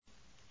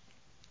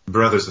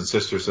Brothers and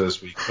sisters,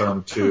 as we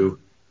come to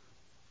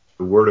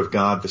the Word of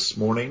God this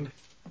morning,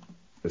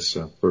 this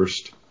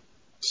first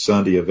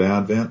Sunday of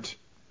Advent,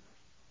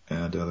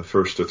 and the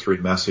first of three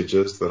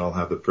messages that I'll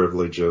have the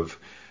privilege of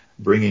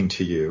bringing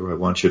to you, I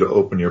want you to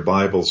open your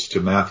Bibles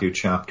to Matthew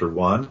chapter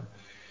 1.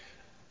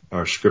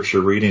 Our scripture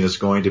reading is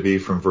going to be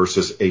from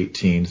verses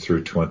 18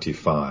 through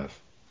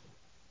 25.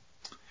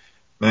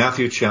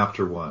 Matthew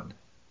chapter 1,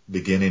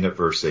 beginning at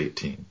verse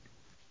 18.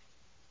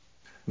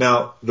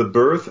 Now, the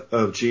birth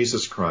of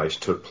Jesus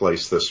Christ took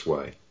place this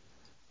way.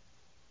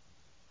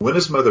 When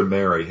his mother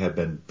Mary had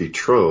been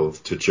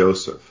betrothed to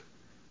Joseph,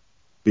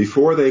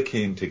 before they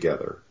came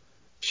together,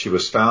 she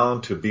was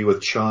found to be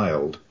with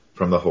child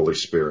from the Holy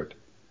Spirit.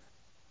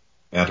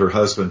 And her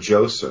husband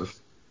Joseph,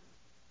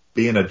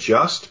 being a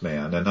just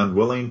man and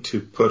unwilling to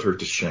put her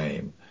to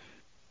shame,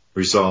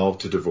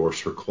 resolved to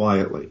divorce her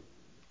quietly.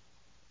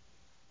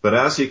 But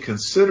as he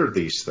considered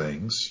these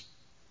things,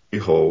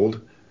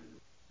 behold,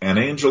 an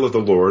angel of the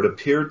Lord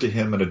appeared to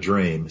him in a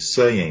dream,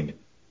 saying,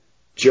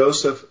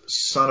 Joseph,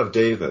 son of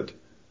David,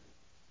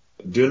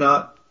 do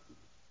not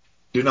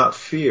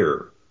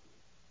fear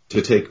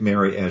to take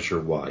Mary as your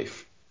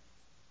wife,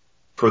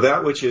 for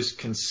that which is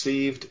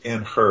conceived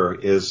in her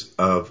is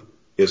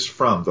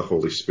from the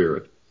Holy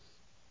Spirit.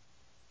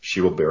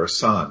 She will bear a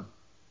son,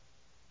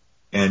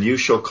 and you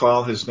shall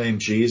call his name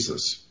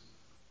Jesus,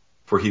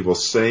 for he will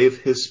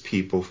save his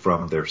people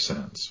from their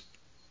sins.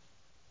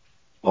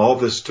 All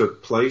this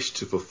took place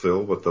to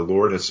fulfill what the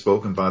Lord had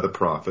spoken by the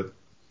prophet.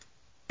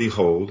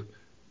 Behold,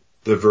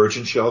 the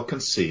virgin shall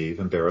conceive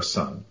and bear a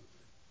son,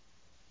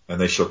 and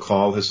they shall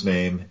call his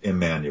name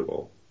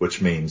Emmanuel,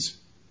 which means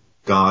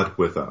God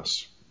with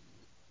us.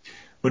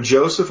 When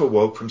Joseph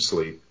awoke from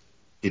sleep,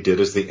 he did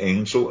as the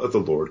angel of the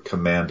Lord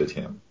commanded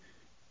him.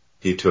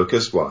 He took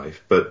his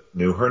wife, but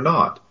knew her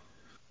not,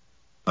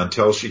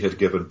 until she had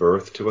given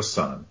birth to a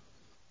son,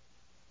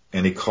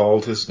 and he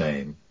called his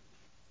name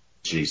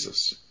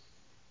Jesus.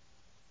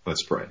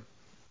 Let's pray.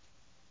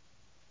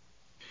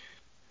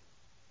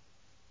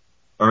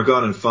 Our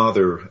God and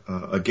Father,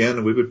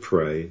 again we would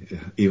pray,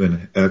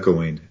 even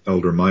echoing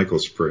Elder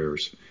Michael's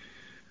prayers,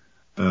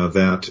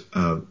 that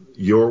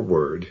your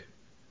word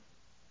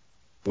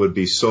would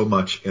be so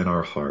much in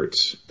our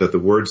hearts, that the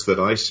words that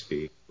I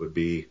speak would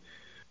be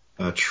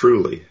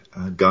truly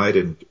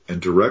guided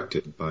and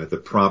directed by the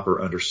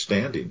proper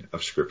understanding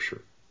of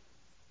Scripture,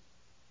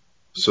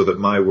 so that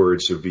my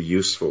words would be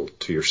useful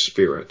to your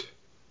Spirit,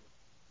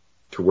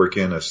 to work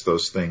in us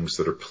those things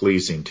that are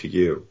pleasing to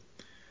you,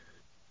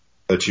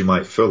 that you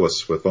might fill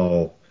us with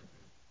all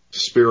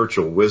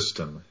spiritual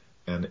wisdom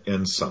and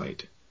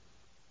insight,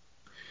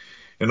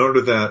 in order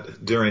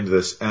that during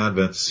this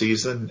Advent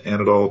season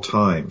and at all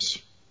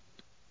times,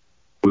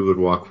 we would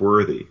walk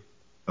worthy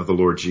of the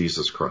Lord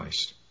Jesus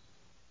Christ,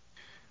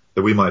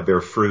 that we might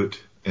bear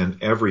fruit in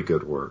every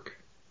good work,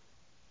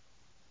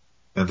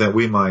 and that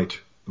we might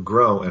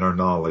grow in our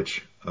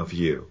knowledge of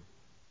you,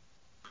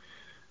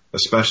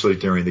 especially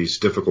during these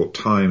difficult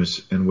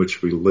times in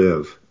which we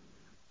live.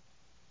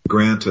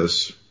 Grant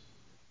us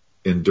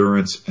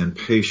endurance and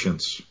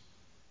patience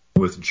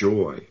with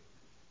joy,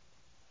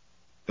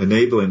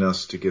 enabling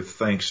us to give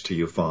thanks to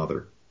you,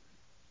 Father,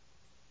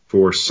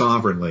 for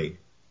sovereignly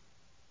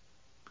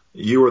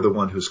you are the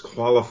one who's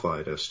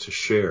qualified us to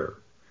share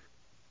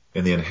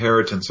in the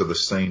inheritance of the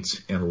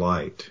saints in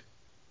light.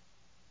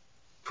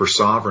 For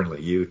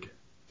sovereignly you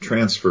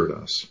transferred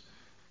us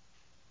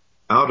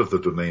out of the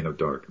domain of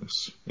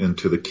darkness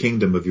into the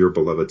kingdom of your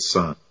beloved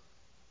Son,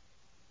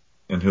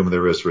 in whom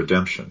there is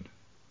redemption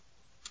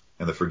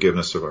and the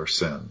forgiveness of our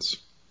sins.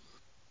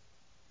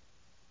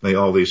 May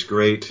all these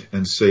great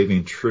and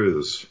saving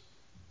truths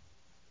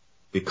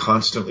be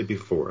constantly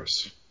before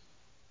us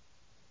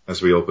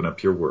as we open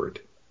up your word.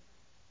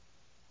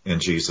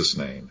 In Jesus'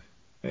 name,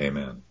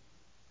 amen.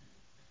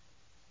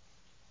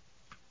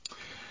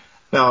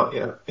 Now,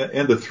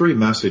 in the three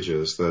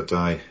messages that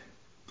I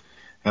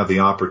have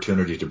the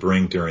opportunity to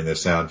bring during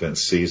this Advent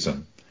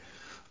season,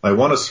 I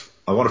want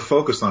to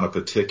focus on a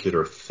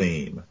particular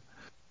theme.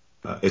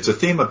 It's a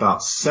theme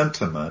about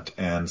sentiment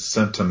and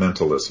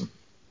sentimentalism.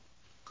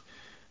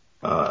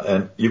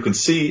 And you can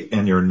see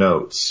in your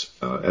notes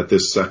at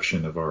this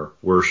section of our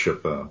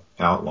worship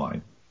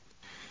outline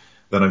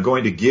that I'm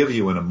going to give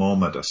you in a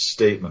moment a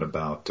statement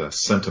about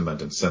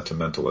sentiment and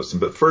sentimentalism.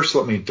 But first,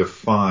 let me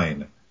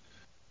define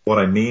what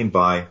I mean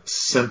by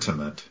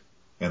sentiment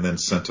and then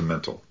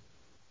sentimental.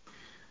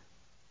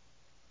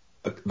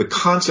 The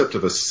concept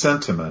of a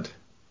sentiment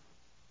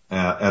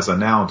as a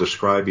noun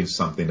describing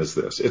something is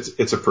this.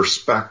 It's a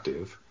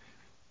perspective,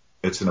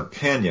 it's an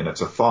opinion, it's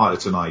a thought,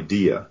 it's an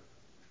idea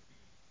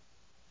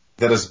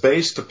that is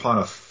based upon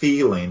a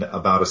feeling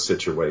about a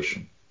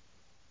situation.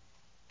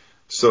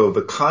 So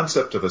the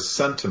concept of a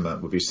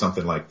sentiment would be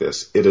something like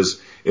this. It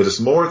is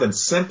more than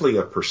simply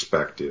a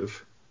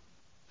perspective.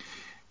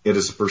 It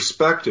is a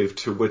perspective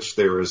to which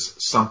there is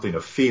something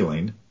of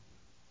feeling,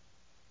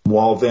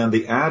 while then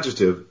the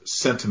adjective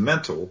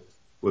sentimental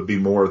would be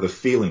more the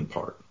feeling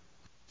part.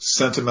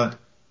 Sentiment,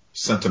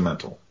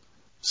 sentimental.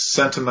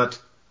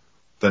 Sentiment,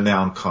 the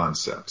noun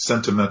concept.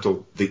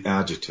 Sentimental, the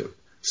adjective.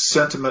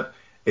 Sentiment,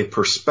 a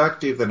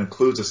perspective that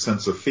includes a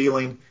sense of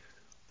feeling,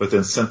 but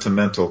then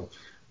sentimental,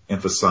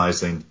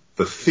 emphasizing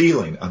the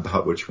feeling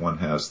about which one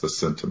has the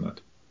sentiment.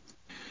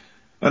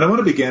 And I want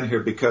to begin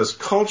here because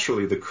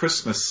culturally the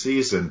Christmas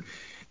season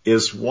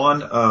is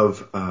one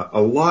of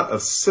a lot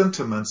of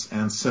sentiments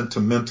and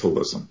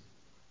sentimentalism,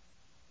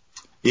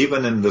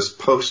 even in this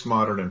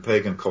postmodern and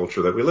pagan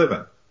culture that we live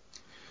in.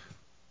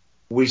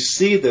 We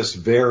see this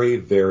very,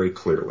 very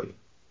clearly.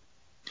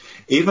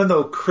 Even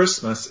though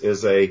Christmas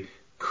is a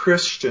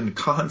Christian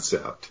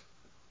concept,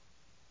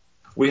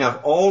 we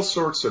have all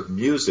sorts of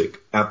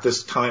music at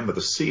this time of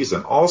the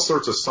season, all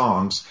sorts of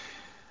songs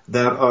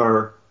that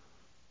are,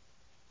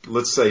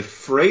 let's say,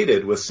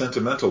 freighted with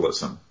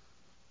sentimentalism.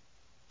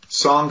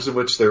 Songs in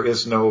which there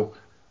is no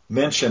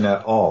mention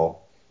at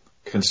all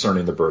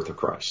concerning the birth of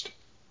Christ.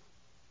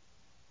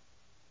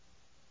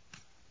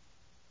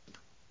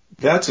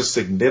 That's a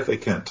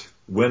significant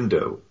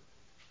window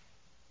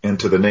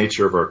into the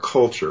nature of our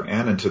culture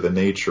and into the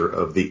nature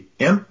of the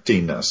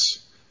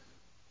emptiness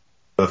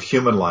of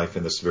human life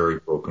in this very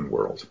broken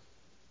world.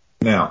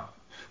 Now,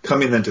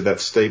 coming into that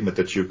statement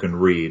that you can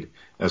read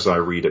as I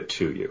read it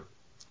to you,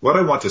 what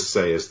I want to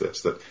say is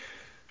this, that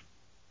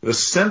the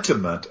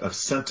sentiment of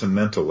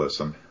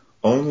sentimentalism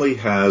only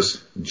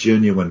has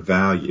genuine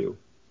value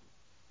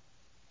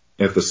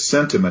if the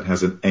sentiment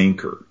has an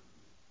anchor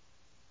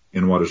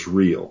in what is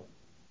real.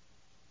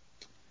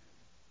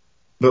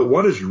 But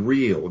what is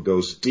real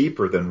goes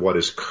deeper than what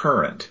is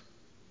current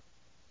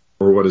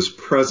or what is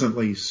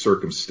presently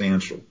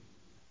circumstantial.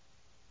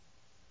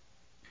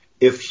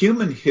 If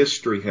human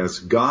history has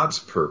God's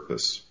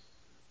purpose,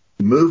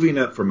 moving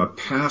it from a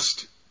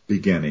past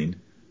beginning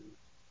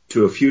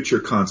to a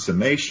future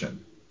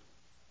consummation,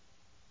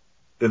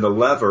 then the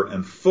lever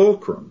and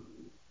fulcrum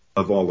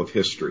of all of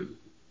history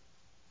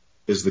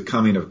is the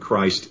coming of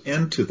Christ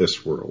into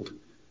this world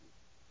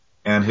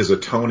and his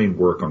atoning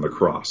work on the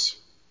cross.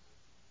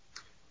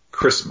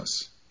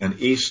 Christmas and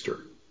Easter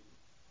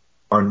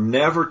are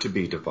never to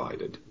be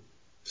divided,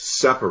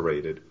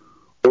 separated,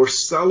 or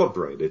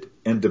celebrated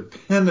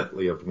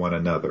independently of one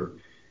another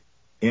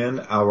in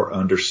our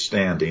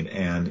understanding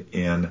and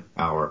in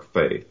our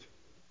faith.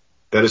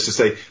 That is to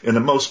say, in the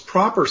most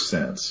proper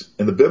sense,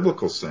 in the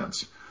biblical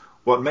sense,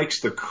 what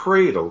makes the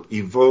cradle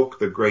evoke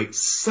the great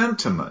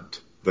sentiment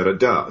that it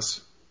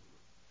does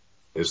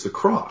is the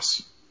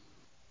cross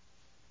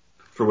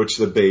for which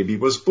the baby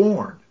was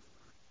born.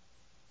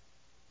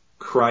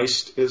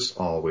 Christ is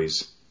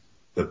always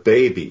the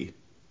baby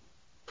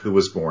who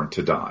was born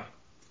to die.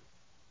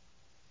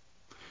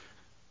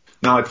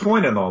 Now, my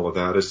point in all of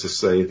that is to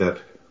say that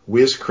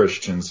we as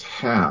Christians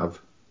have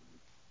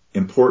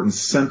important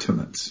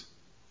sentiments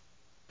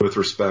with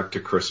respect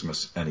to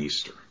Christmas and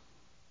Easter.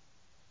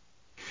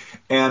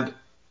 And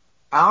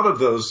out of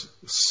those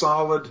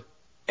solid,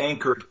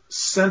 anchored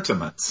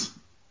sentiments,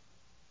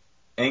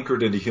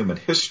 anchored into human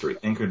history,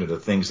 anchored into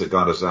things that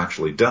God has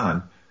actually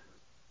done,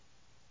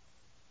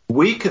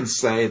 we can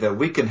say that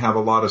we can have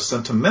a lot of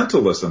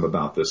sentimentalism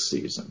about this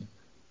season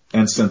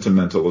and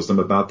sentimentalism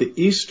about the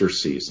Easter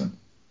season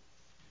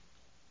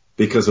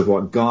because of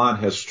what God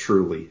has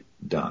truly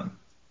done.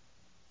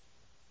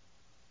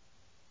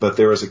 But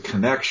there is a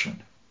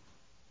connection,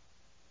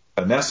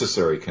 a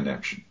necessary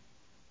connection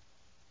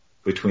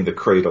between the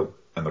cradle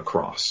and the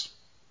cross.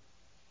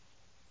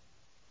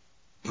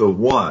 The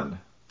one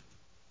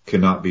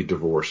cannot be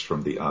divorced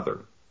from the other.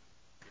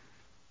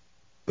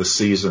 The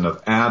season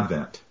of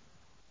Advent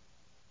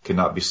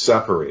cannot be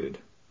separated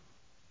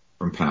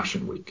from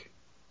Passion Week.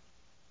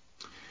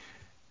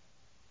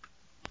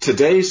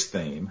 Today's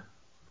theme,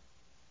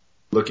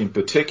 looking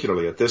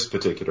particularly at this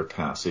particular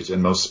passage,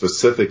 and most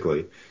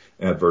specifically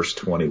at verse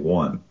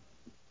 21,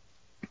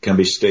 can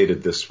be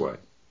stated this way: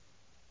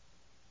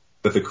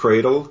 that the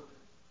cradle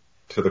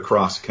to the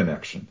cross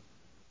connection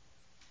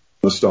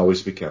must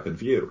always be kept in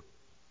view.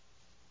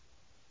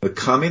 The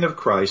coming of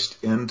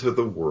Christ into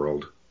the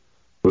world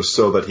was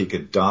so that he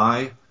could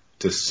die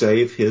to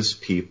save his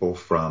people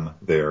from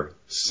their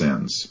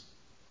sins.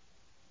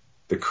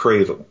 The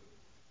cradle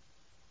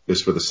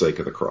is for the sake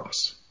of the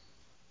cross.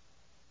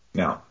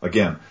 Now,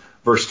 again,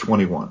 verse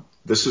 21,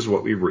 this is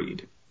what we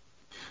read.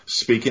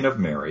 Speaking of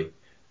Mary,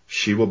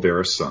 she will bear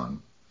a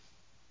son,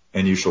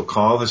 and you shall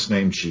call his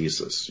name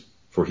Jesus,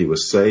 for he will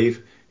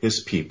save his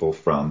people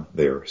from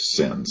their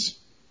sins.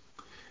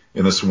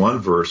 In this one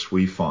verse,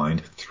 we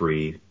find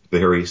three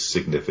very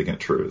significant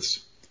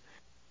truths.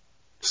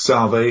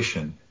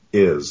 Salvation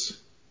is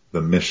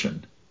the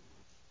mission.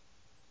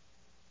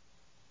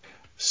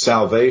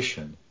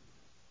 Salvation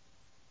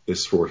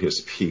is for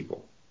his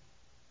people.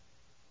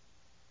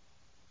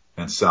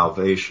 And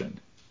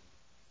salvation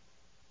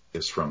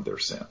is from their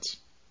sins.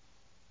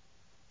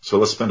 So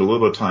let's spend a little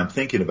bit of time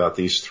thinking about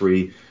these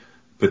three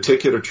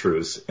particular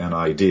truths and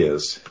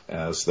ideas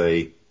as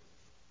they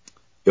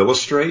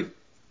illustrate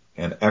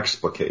and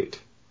explicate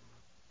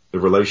the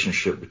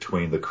relationship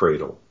between the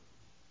cradle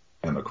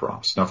and the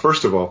cross. Now,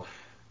 first of all,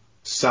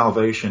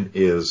 salvation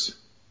is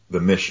the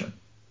mission.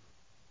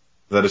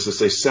 That is to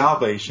say,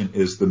 salvation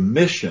is the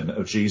mission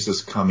of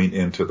Jesus coming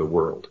into the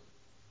world.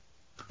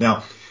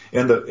 Now,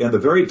 in the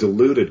very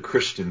diluted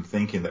Christian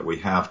thinking that we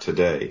have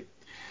today,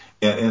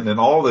 and in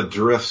all the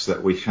drifts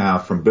that we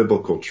have from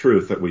biblical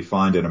truth that we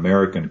find in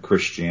American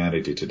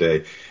Christianity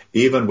today,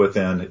 even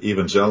within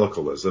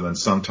evangelicalism and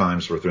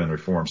sometimes within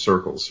Reformed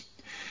circles,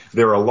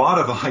 there are a lot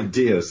of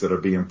ideas that are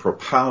being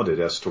propounded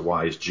as to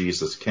why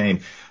Jesus came.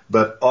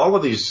 But all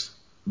of these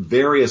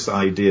various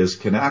ideas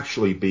can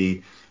actually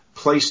be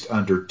placed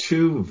under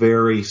two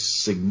very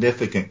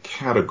significant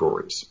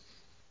categories.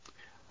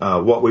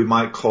 What we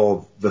might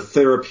call the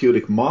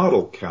therapeutic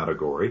model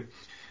category,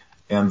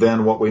 and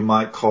then what we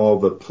might call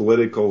the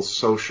political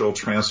social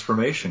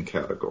transformation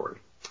category.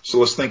 So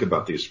let's think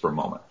about these for a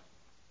moment.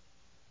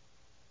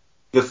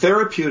 The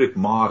therapeutic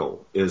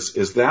model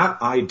is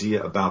that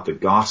idea about the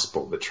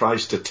gospel that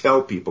tries to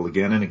tell people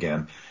again and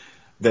again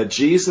that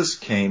Jesus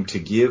came to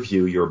give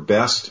you your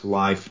best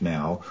life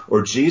now,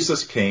 or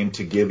Jesus came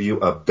to give you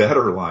a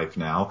better life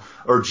now,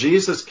 or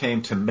Jesus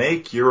came to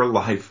make your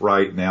life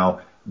right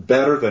now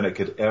better than it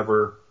could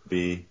ever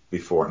be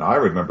before. Now, I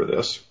remember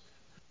this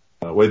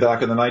way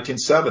back in the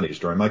 1970s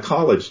during my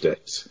college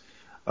days.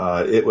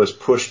 It was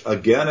pushed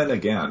again and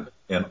again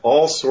in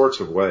all sorts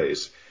of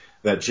ways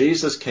that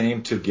Jesus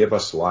came to give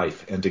us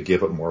life and to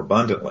give it more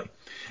abundantly.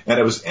 And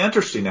it was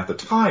interesting at the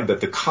time that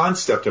the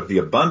concept of the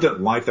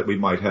abundant life that we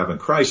might have in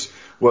Christ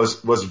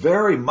was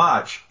very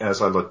much,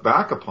 as I look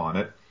back upon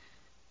it,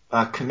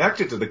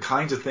 connected to the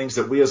kinds of things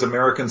that we as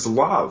Americans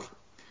love.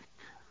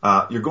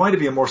 You're going to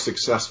be a more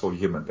successful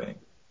human being.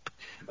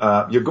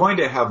 You're going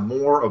to have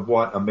more of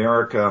what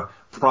America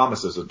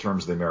promises in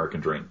terms of the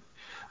American dream.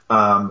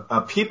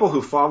 People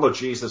who follow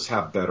Jesus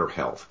have better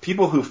health.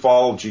 People who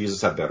follow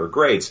Jesus have better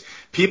grades.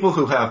 People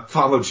who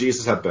follow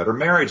Jesus have better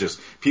marriages.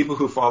 People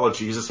who follow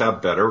Jesus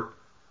have better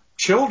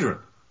children.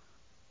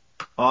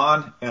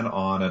 On and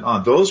on and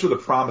on. Those were the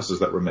promises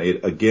that were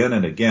made again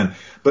and again.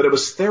 But it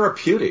was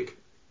therapeutic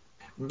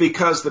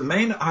because the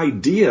main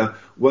idea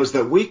was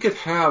that we could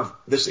have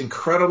this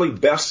incredibly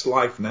best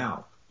life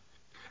now.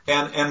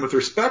 And with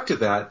respect to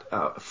that,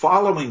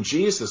 following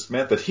Jesus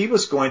meant that he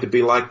was going to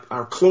be like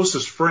our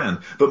closest friend,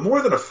 but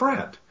more than a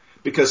friend,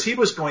 because he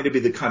was going to be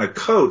the kind of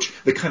coach,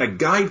 the kind of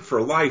guide for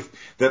life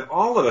that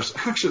all of us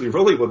actually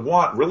really would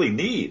want, really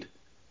need.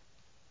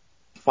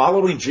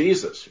 Following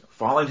Jesus,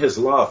 following his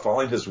love,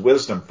 following his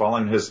wisdom,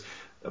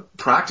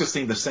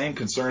 practicing the same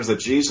concerns that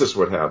Jesus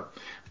would have.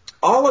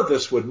 All of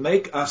this would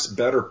make us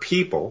better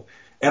people,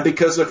 and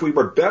because if we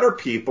were better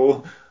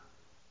people,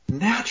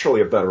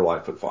 naturally a better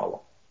life would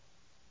follow.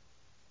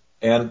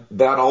 And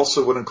that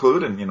also would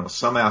include, and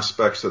some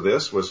aspects of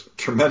this was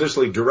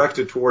tremendously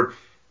directed toward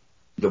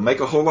you'll make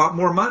a whole lot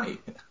more money,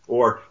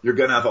 or you're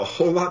going to have a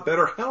whole lot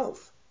better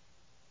health.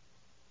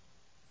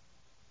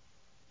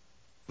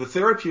 The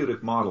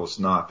therapeutic model is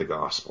not the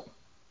gospel.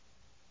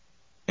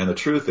 And the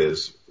truth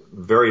is,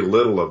 very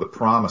little of the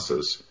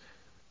promises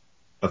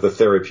of the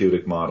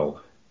therapeutic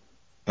model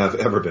have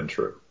ever been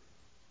true.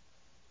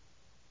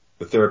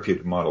 The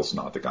therapeutic model is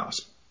not the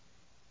gospel.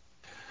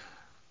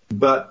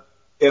 But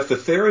if the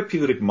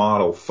therapeutic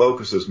model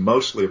focuses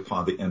mostly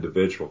upon the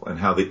individual and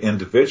how the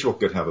individual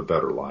could have a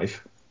better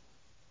life,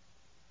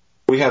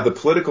 we have the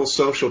political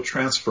social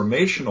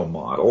transformational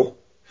model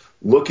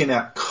looking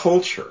at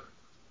culture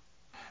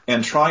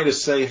and trying to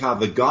say how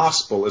the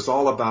gospel is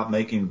all about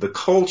making the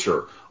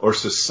culture or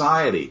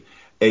society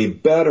a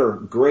better,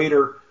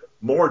 greater,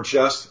 more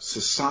just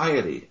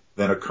society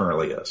than it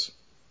currently is.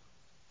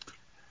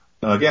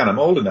 Now again, I'm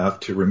old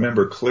enough to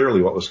remember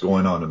clearly what was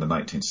going on in the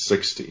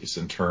 1960s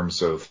in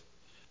terms of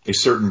a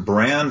certain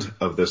brand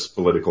of this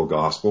political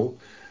gospel,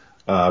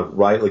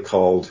 rightly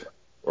called,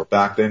 or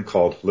back then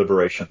called,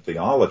 liberation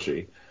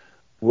theology,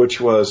 which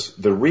was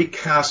the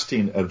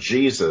recasting of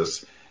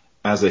Jesus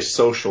as a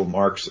social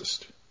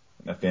Marxist.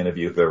 If any of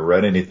you have ever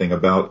read anything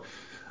about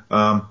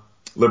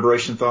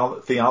liberation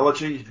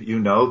theology, you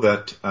know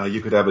that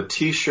you could have a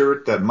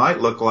T-shirt that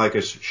might look like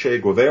a Che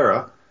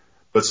Guevara,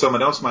 but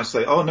someone else might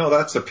say, oh no,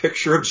 that's a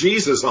picture of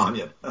Jesus on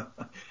it.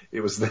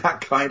 It was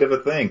that kind of a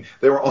thing.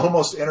 They were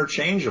almost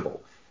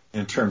interchangeable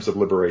in terms of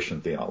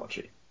liberation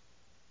theology.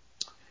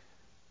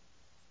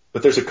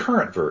 But there's a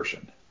current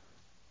version.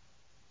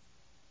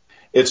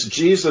 It's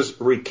Jesus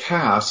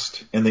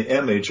recast in the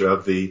image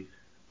of the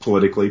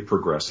politically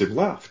progressive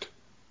left.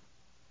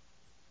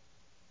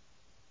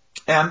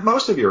 And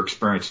most of you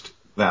experienced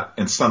that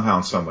in some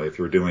way if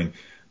you were doing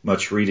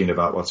much reading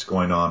about what's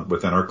going on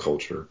within our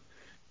culture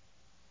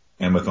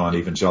and within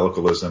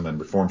evangelicalism and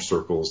reform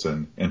circles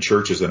and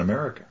churches in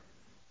America.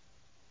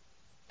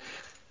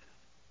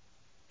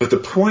 But the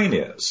point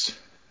is,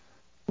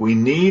 we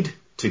need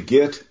to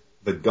get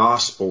the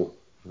gospel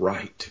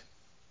right.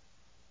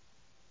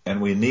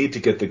 And we need to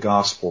get the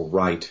gospel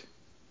right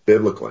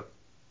biblically.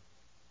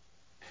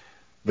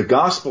 The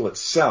gospel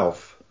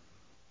itself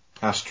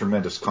has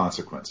tremendous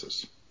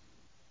consequences.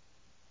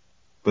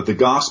 But the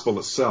gospel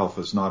itself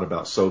is not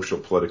about social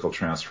political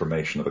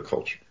transformation of the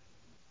culture.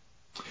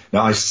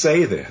 Now I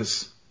say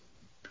this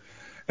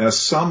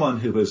as someone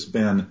who has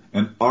been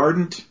an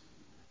ardent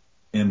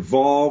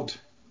involved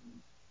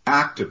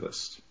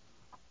activist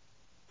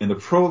in the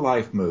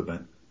pro-life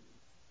movement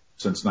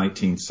since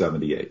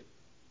 1978.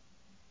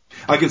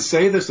 I can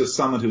say this as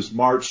someone who's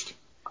marched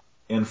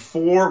in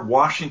 4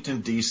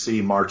 Washington,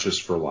 D.C. marches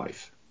for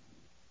life.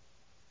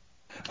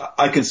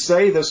 I can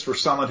say this for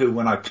someone who,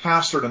 when I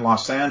pastored in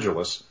Los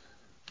Angeles,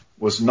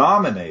 was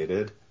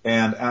nominated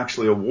and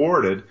actually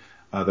awarded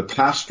the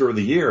Pastor of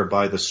the Year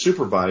by the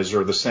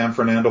supervisor of the San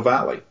Fernando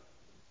Valley.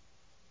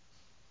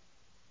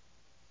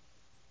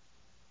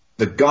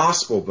 The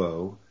gospel,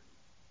 though,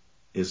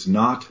 is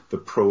not the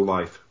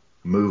pro-life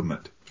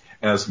movement.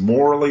 As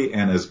morally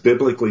and as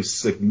biblically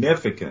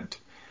significant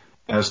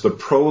as the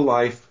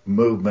pro-life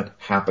movement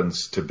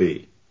happens to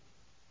be.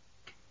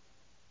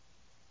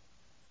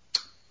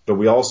 But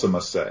we also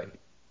must say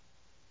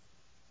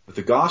that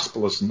the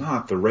gospel is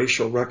not the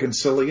racial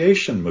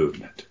reconciliation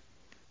movement.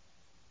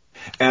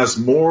 As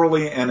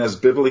morally and as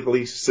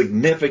biblically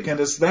significant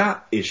as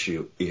that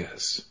issue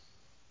is.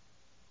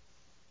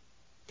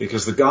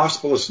 Because the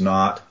gospel is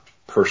not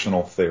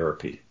personal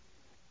therapy.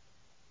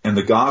 And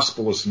the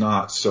gospel is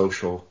not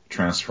social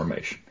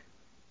transformation.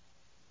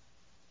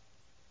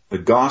 The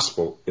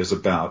gospel is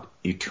about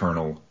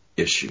eternal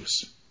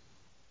issues.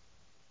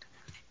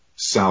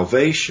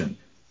 Salvation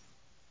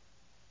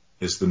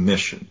is the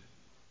mission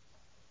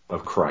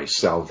of Christ.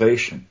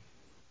 Salvation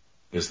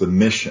is the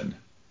mission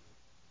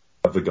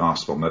of the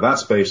gospel. Now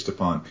that's based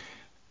upon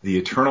the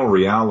eternal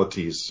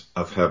realities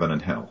of heaven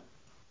and hell.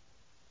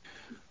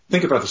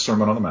 Think about the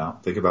Sermon on the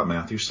Mount. Think about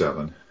Matthew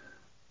 7.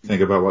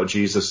 Think about what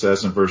Jesus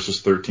says in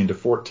verses 13 to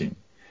 14.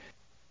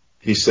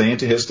 He's saying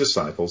to his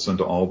disciples and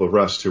to all the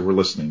rest who were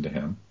listening to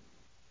him,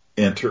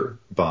 enter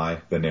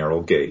by the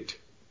narrow gate.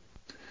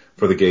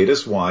 For the gate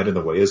is wide and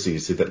the way is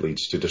easy that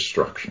leads to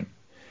destruction.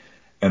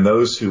 And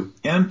those who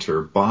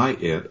enter by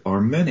it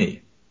are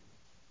many.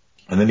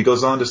 And then he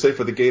goes on to say,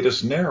 for the gate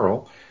is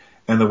narrow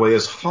and the way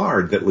is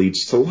hard that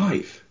leads to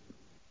life.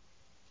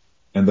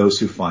 And those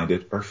who find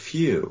it are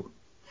few.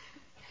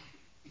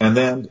 And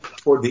then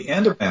toward the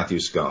end of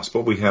Matthew's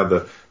gospel, we have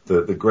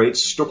the great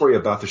story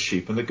about the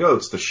sheep and the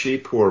goats. The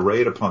sheep who are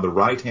arrayed upon the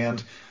right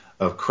hand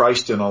of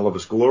Christ in all of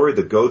his glory.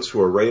 The goats who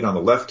are arrayed on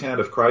the left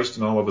hand of Christ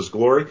in all of his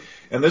glory.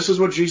 And this is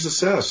what Jesus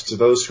says to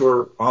those who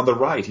are on the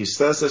right. He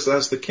says this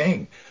as the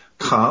king.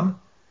 Come,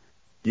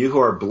 you who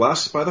are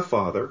blessed by the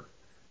Father,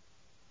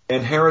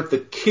 inherit the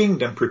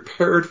kingdom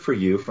prepared for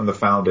you from the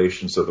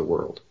foundations of the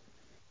world.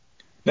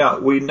 Now,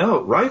 we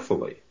know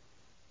rightfully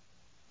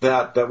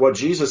that what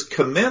Jesus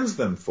commends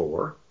them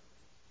for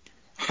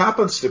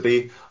happens to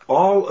be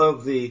all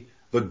of the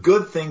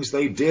good things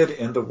they did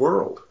in the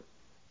world.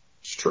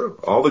 It's true.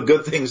 All the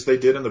good things they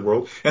did in the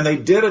world, and they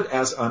did it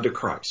as unto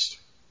Christ.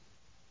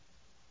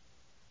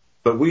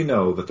 But we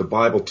know that the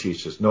Bible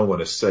teaches no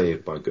one is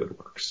saved by good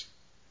works.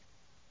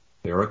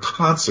 They are a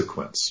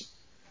consequence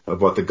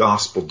of what the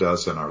gospel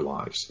does in our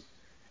lives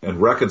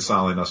and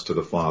reconciling us to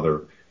the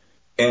Father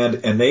and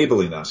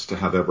enabling us to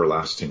have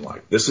everlasting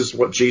life. This is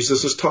what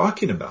Jesus is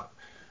talking about.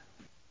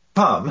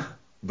 Come,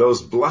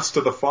 those blessed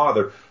of the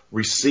Father,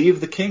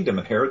 receive the kingdom,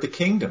 inherit the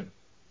kingdom.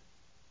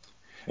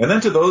 And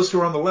then to those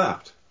who are on the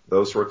left,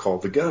 those who are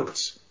called the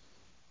goats.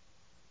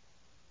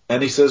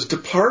 And he says,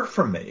 depart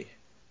from me,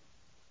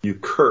 you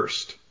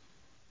cursed,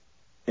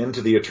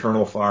 into the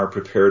eternal fire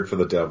prepared for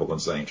the devil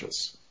and his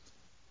angels.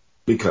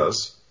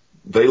 Because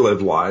they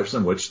lived lives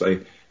in which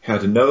they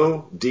had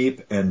no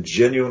deep and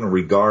genuine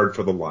regard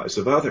for the lives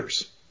of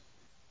others.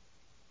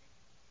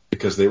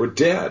 Because they were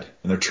dead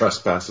in their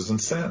trespasses and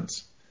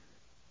sins.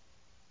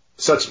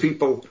 Such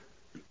people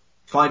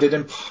find it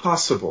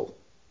impossible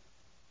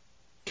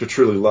to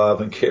truly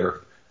love and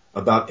care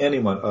about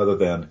anyone other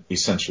than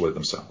essentially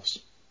themselves.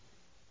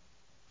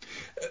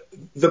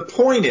 The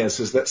point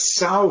is that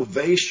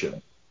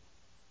salvation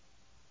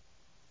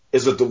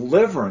is a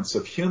deliverance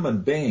of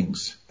human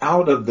beings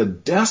out of the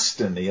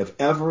destiny of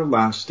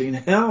everlasting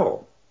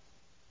hell,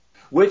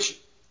 which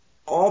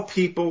all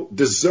people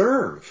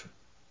deserve.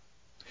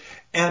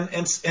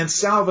 And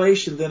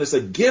salvation then is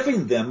a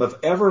giving them of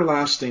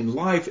everlasting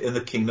life in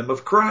the kingdom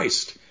of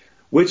Christ,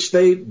 which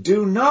they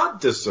do not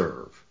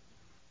deserve,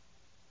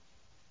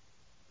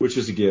 which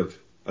is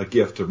a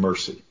gift of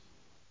mercy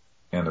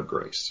and of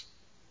grace.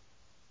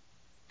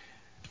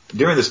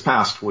 During this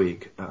past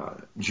week,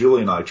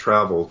 Julie and I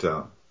traveled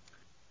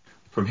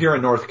from here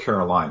in North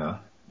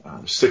Carolina,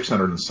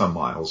 600 and some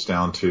miles,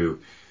 down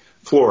to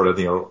Florida,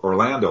 the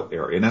Orlando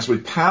area. And as we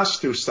passed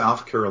through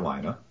South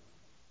Carolina,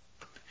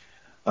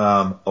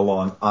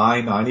 along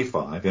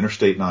I-95,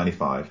 Interstate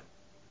 95,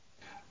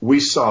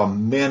 we saw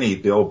many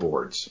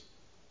billboards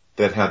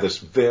that had this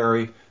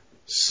very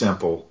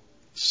simple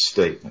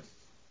statement.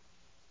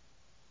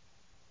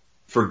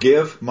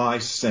 Forgive my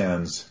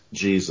sins,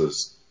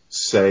 Jesus,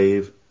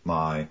 save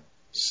my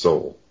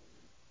soul.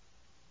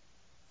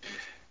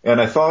 And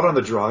I thought on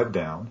the drive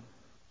down,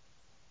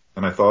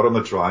 and I thought on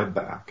the drive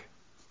back,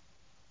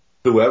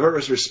 whoever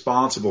is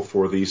responsible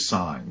for these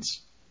signs,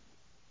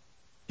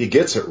 he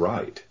gets it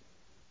right.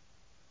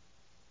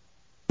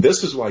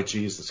 This is why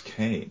Jesus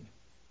came.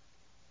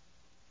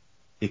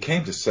 He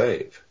came to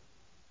save.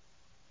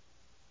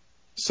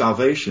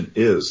 Salvation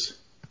is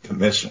the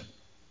mission.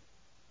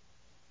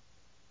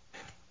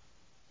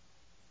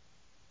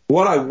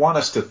 What I want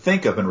us to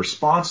think of in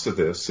response to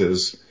this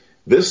is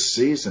this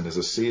season is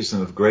a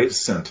season of great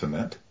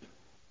sentiment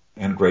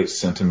and great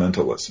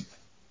sentimentalism.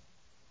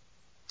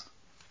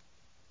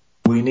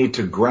 We need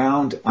to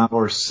ground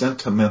our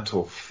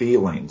sentimental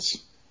feelings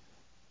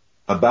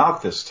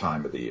about this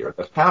time of the year,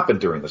 that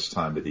happened during this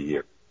time of the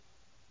year,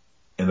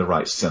 in the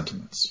right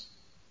sentiments.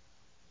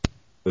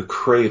 The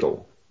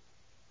cradle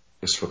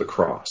is for the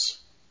cross.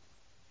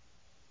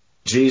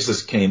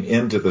 Jesus came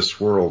into this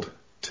world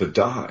to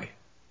die.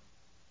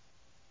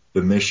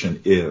 The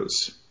mission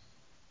is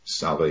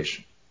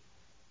salvation.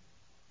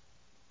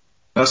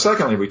 Now,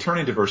 secondly,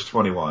 returning to verse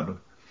 21,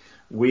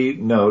 we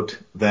note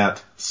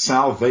that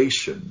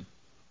salvation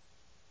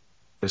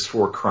is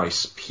for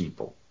Christ's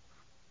people.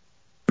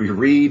 We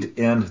read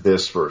in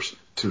this verse,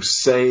 to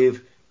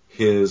save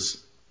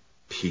his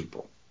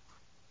people.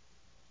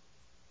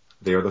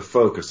 They are the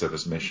focus of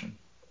his mission.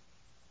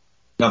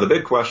 Now, the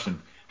big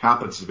question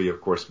happens to be,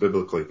 of course,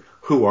 biblically,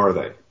 who are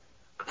they?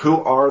 Who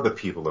are the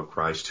people of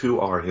Christ? Who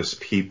are his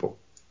people?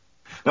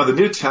 Now, the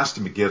New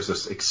Testament gives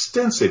us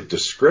extensive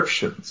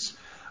descriptions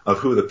of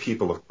who the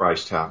people of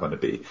Christ happen to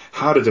be,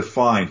 how to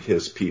define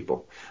his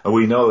people. And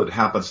we know that it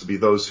happens to be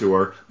those who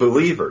are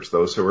believers,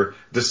 those who are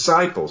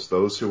disciples,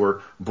 those who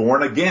are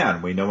born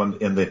again. We know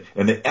in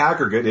the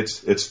aggregate,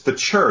 it's the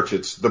church,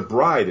 it's the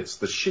bride, it's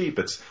the sheep,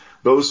 it's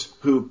those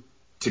who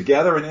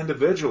together and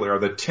individually are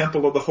the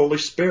temple of the Holy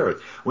Spirit.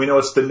 We know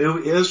it's the new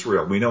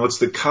Israel. We know it's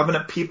the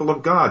covenant people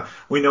of God.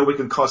 We know we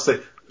can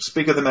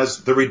speak of them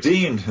as the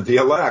redeemed, the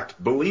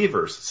elect,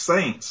 believers,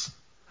 saints.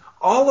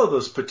 All of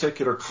those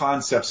particular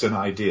concepts and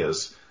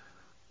ideas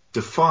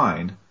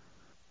define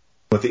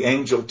what the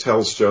angel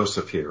tells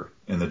Joseph here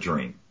in the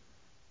dream.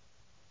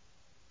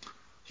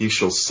 He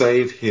shall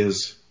save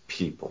his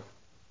people.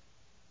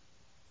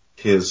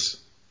 His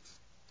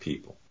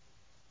people.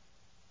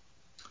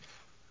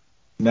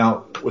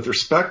 Now, with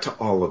respect to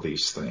all of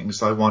these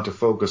things, I want to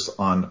focus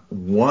on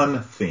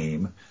one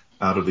theme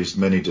out of these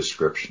many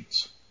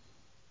descriptions.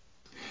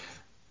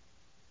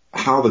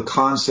 How the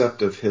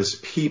concept of his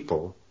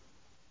people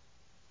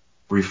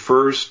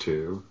refers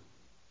to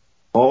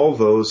all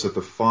those that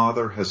the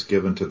Father has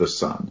given to the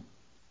Son,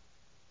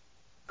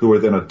 who are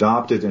then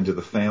adopted into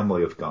the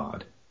family of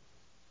God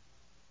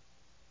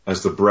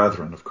as the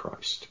brethren of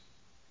Christ.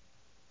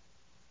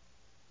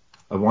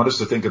 I want us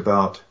to think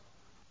about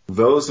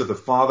those that the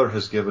Father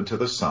has given to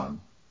the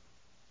Son,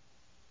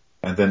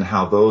 and then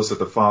how those that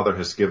the Father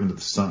has given to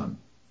the Son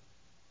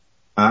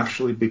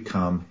actually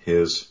become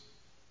his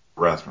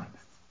brethren.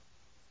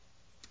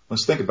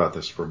 Let's think about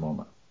this for a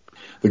moment.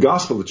 The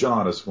Gospel of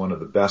John is one of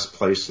the best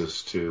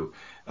places to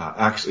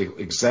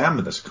actually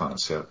examine this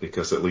concept,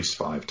 because at least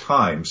 5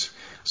 times,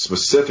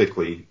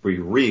 specifically, we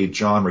read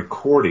John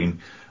recording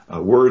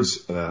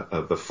words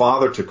of the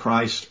Father to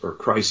Christ, or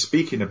Christ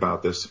speaking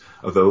about this,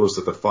 of those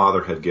that the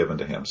Father had given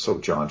to him. So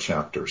John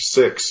chapter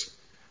 6,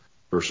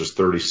 verses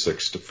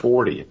 36 to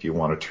 40, if you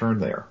want to turn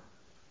there.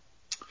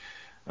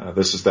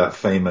 This is that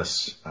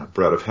famous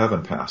bread of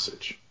heaven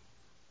passage.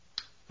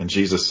 And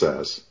Jesus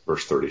says,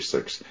 verse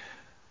 36,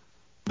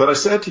 "But I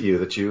said to you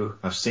that you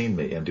have seen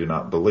me and do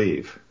not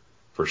believe."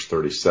 Verse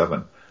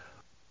 37,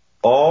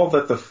 "All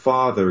that the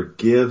Father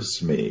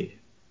gives me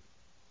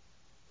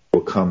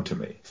will come to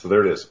me." So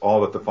there it is.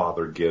 All that the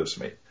Father gives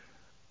me.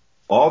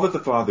 All that the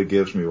Father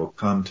gives me will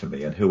come to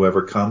me, and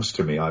whoever comes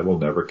to me I will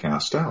never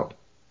cast out.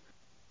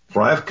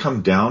 For I have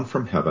come down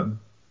from heaven,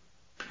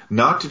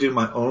 not to do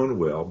my own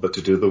will, but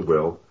to do the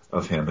will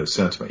of him who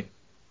sent me.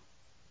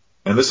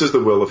 And this is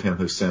the will of him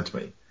who sent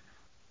me,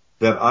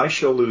 that I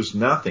shall lose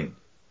nothing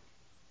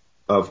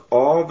of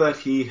all that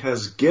he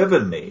has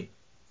given me,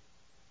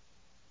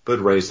 but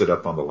raise it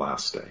up on the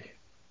last day.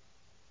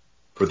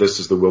 For this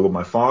is the will of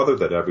my Father,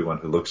 that everyone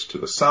who looks to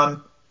the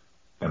Son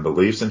and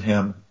believes in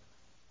him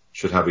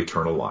should have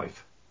eternal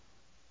life,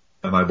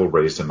 and I will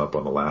raise him up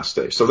on the last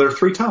day. So there are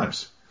 3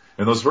 times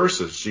in those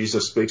verses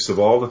Jesus speaks of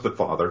all that the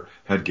Father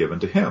had given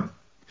to him,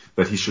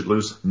 that he should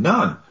lose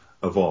none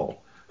of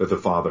all that the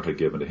Father had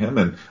given to him,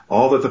 and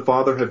all that the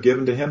Father had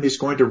given to him, he's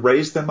going to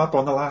raise them up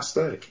on the last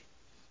day.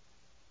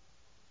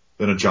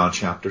 Then in John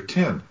chapter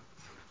 10,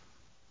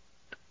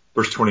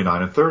 verse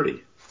 29 and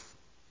 30,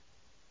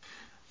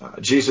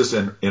 Jesus,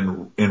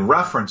 in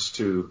reference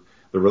to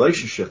the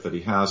relationship that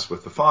he has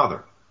with the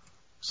Father,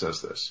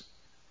 says this: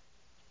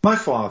 "My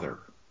Father,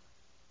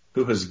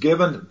 who has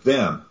given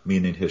them,"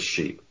 meaning his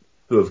sheep,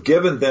 "who have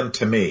given them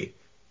to me,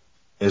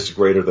 is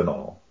greater than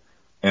all,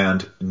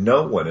 and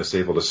no one is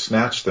able to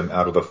snatch them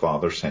out of the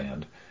Father's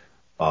hand.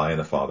 I and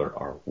the Father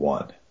are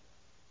one."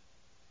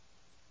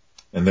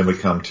 And then we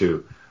come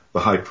to the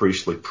high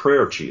priestly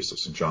prayer of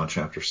Jesus in John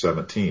chapter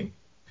 17,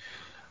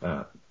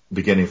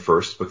 beginning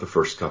first with the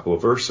first couple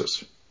of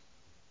verses.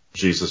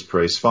 Jesus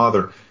prays,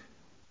 "Father,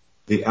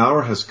 the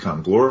hour has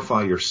come.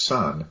 Glorify your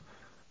Son,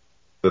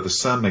 that the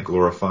Son may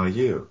glorify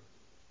you.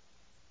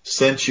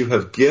 Since you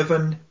have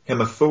given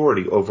him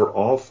authority over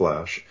all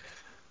flesh,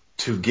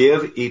 to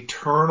give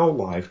eternal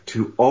life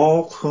to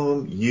all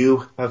whom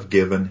you have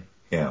given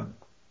him.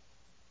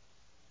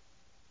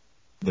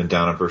 Then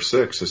down in verse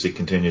 6, as he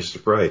continues to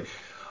pray,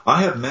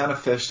 I have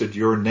manifested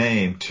your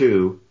name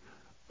to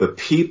the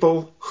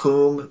people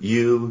whom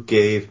you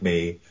gave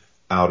me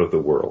out of the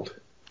world.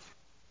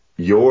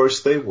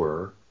 Yours they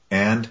were,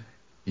 and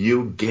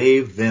you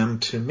gave them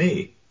to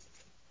me,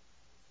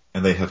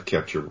 and they have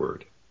kept your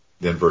word.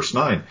 Then verse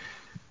 9,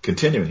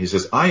 continuing, he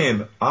says, I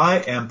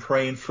am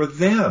praying for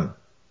them.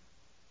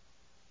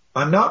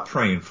 I'm not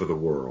praying for the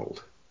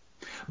world,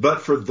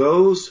 but for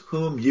those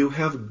whom you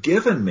have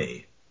given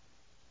me,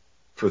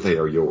 for they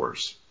are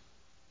yours.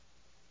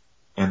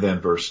 And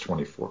then verse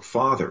 24,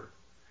 Father,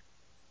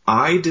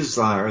 I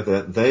desire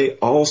that they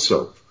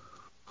also,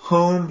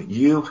 whom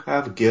you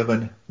have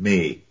given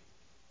me,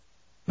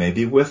 may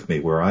be with me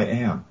where I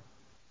am,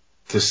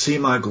 to see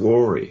my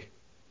glory,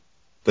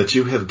 that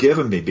you have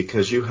given me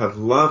because you have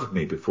loved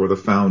me before the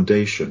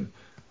foundation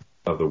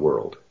of the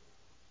world.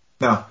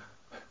 Now,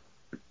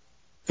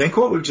 think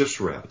what we've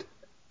just read.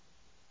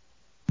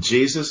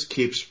 Jesus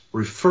keeps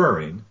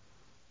referring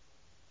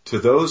to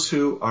those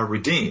who are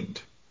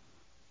redeemed,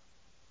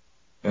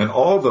 and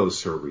all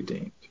those who are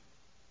redeemed,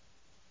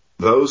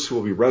 those who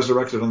will be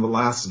resurrected on the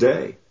last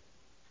day,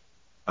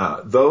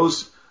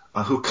 those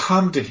who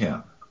come to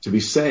him to be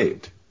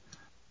saved,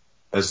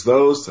 as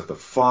those that the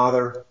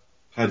Father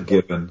had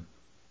given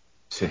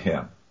to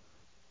him.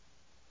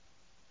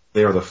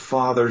 They are the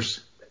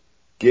Father's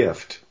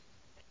gift,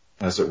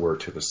 as it were,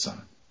 to the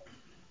Son.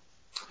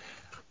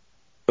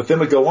 But then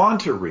we go on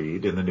to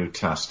read in the New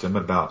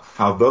Testament about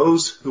how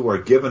those who are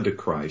given to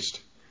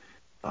Christ,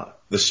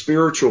 the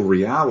spiritual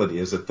reality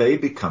is that they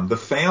become the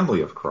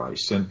family of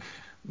Christ. And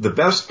the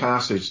best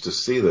passage to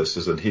see this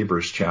is in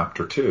Hebrews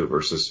chapter 2,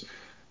 verses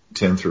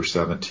 10 through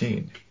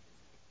 17.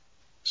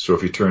 So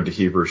if you turn to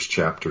Hebrews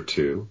chapter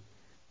 2,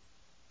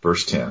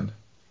 verse 10,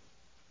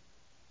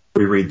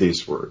 we read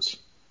these words.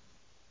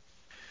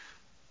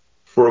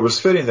 For it was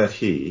fitting that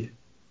he,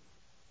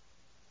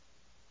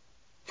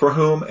 for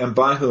whom and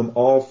by whom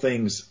all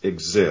things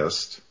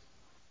exist,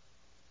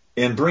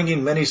 in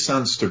bringing many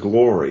sons to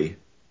glory,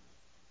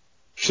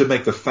 should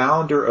make the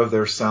founder of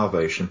their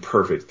salvation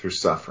perfect through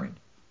suffering.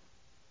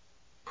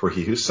 For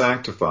he who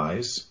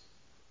sanctifies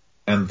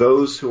and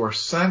those who are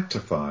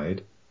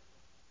sanctified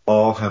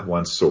all have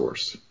one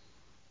source.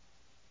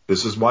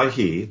 This is why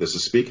this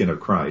is speaking of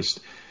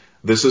Christ,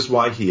 this is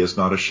why he is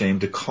not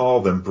ashamed to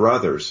call them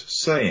brothers,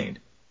 saying,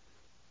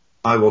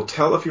 I will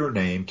tell of your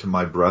name to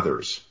my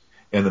brothers.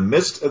 In the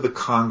midst of the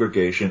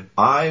congregation,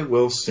 I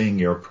will sing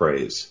your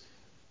praise.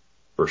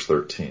 Verse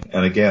 13.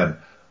 And again,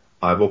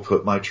 I will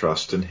put my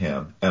trust in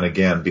him. And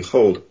again,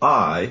 behold,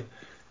 I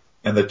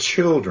and the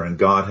children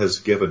God has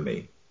given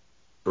me.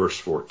 Verse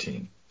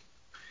 14.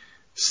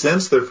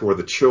 Since therefore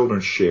the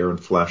children share in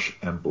flesh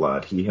and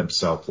blood, he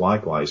himself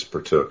likewise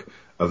partook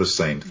of the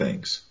same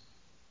things,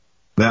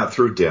 that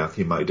through death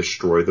he might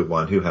destroy the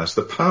one who has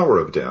the power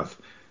of death,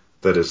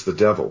 that is the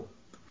devil,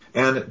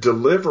 and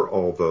deliver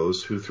all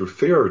those who through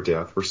fear of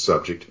death were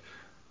subject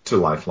to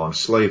lifelong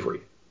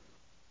slavery.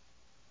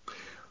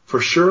 For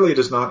surely it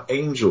is not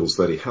angels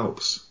that he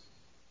helps,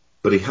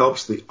 but he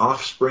helps the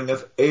offspring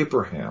of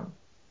Abraham.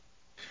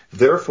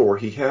 Therefore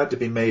he had to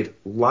be made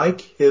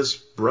like his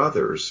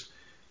brothers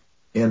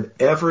in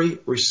every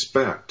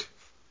respect,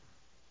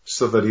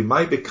 so that he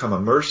might become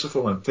a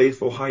merciful and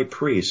faithful high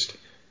priest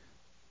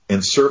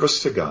in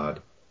service to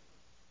God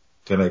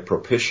to make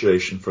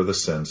propitiation for the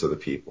sins of the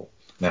people.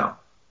 Now,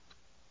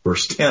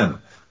 verse 10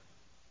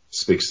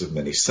 speaks of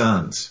many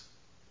sons.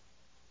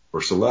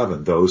 Verse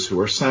 11, those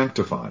who are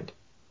sanctified,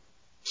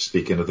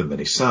 speaking of the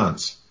many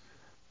sons.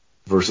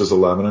 Verses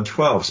 11 and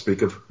 12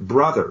 speak of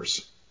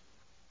brothers.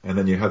 And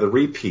then you have the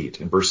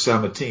repeat in verse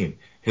 17,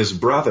 his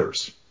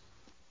brothers.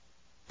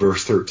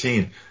 Verse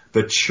 13,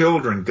 the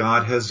children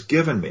God has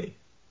given me.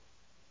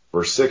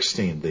 Verse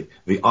 16,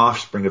 the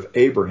offspring of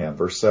Abraham.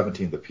 Verse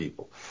 17, the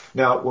people.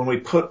 Now, when we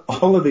put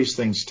all of these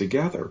things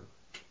together,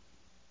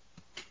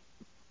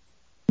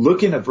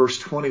 looking at verse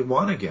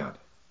 21 again,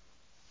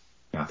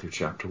 Matthew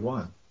chapter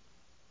 1,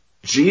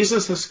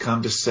 Jesus has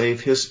come to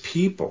save his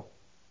people.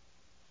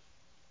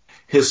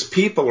 His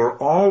people are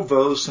all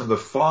those whom the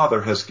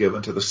Father has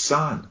given to the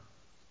Son.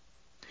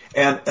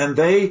 And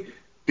they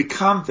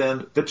become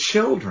then the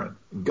children.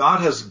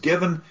 God has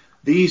given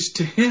these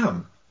to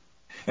him.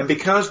 And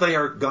because they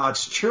are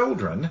God's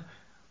children,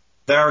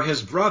 they are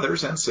his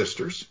brothers and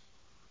sisters.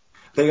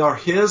 They are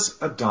his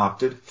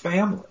adopted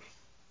family.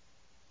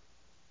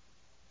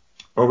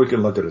 Or we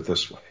can look at it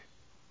this way.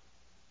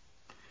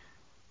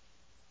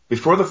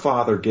 Before the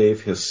Father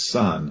gave his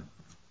Son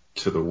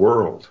to the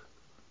world,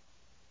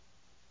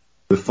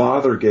 the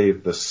Father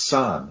gave the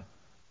Son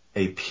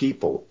a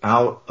people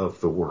out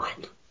of the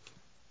world,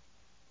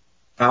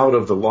 out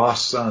of the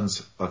lost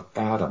sons of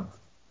Adam,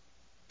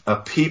 a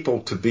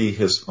people to be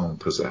his own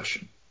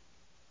possession.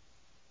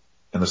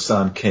 And the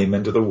Son came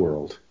into the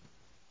world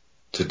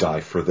to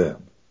die for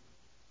them.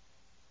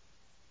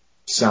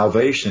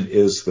 Salvation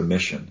is the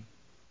mission.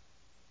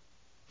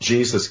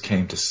 Jesus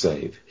came to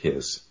save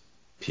his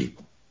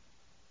people.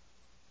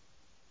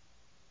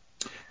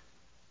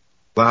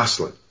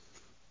 Lastly,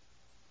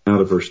 now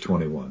to verse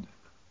 21.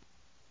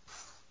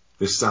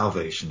 This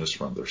salvation is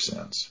from their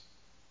sins.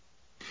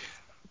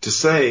 To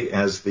say,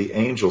 as the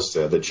angel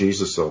said, that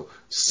Jesus will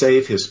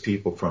save his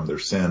people from their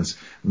sins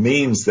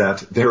means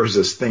that there is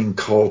this thing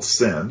called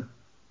sin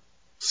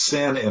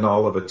in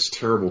all of its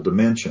terrible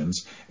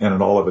dimensions and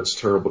in all of its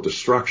terrible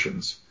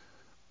destructions,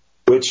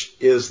 which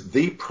is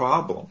the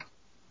problem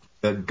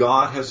that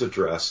God has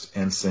addressed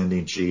in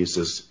sending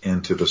Jesus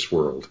into this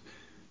world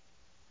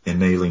and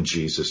nailing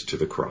Jesus to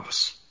the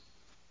cross.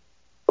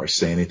 Before I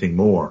say anything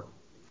more,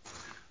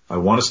 I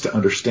want us to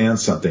understand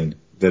something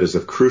that is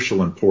of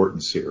crucial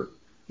importance here,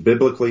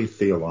 biblically,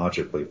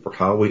 theologically, for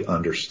how we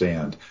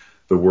understand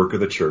the work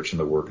of the church and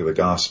the work of the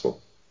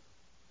gospel.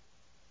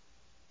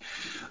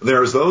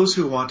 There's those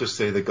who want to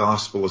say the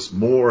gospel is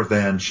more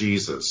than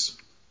Jesus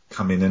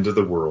coming into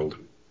the world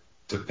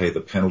to pay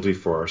the penalty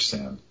for our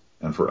sin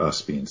and for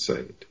us being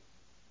saved.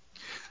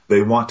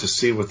 They want to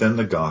see within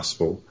the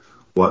gospel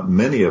what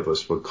many of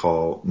us would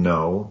call,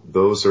 no,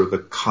 those are the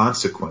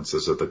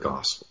consequences of the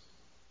gospel.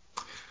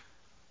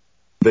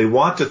 They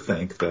want to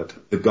think that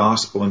the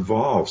gospel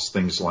involves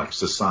things like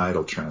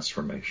societal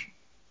transformation.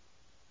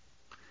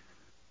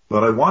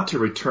 But I want to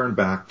return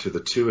back to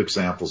the two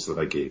examples that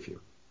I gave you,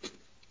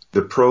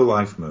 the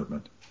pro-life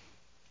movement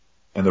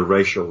and the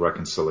racial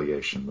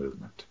reconciliation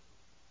movement.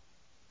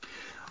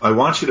 I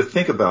want you to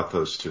think about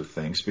those two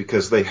things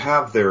because they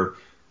have their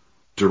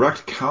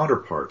direct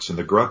counterparts in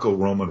the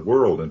Greco-Roman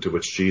world into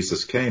which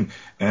Jesus came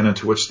and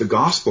into which the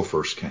gospel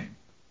first came.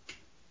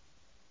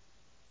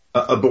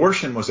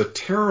 Abortion was a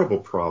terrible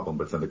problem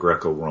within the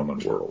Greco-Roman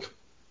world,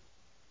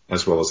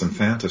 as well as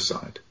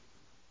infanticide.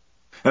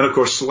 And of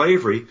course,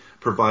 slavery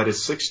provided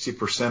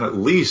 60% at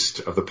least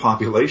of the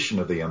population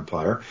of the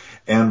empire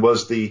and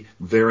was the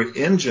very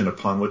engine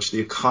upon which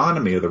the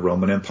economy of the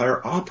Roman Empire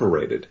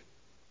operated.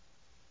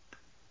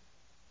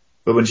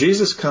 But when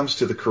Jesus comes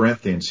to the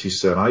Corinthians, he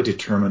said, I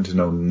determined to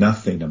know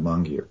nothing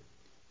among you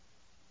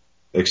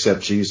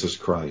except Jesus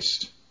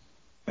Christ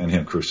and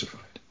him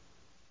crucified.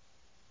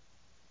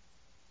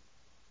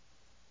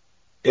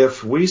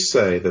 If we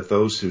say that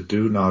those who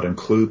do not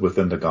include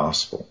within the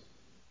gospel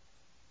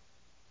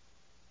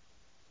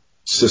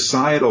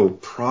societal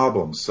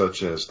problems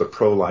such as the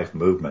pro-life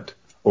movement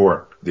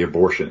or the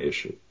abortion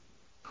issue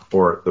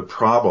or the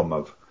problem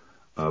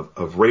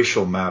of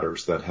racial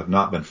matters that have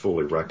not been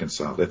fully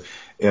reconciled,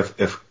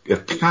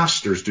 if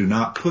pastors do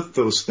not put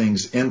those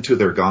things into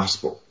their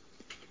gospel,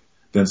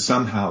 then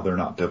somehow they're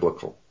not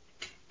biblical.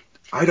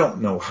 I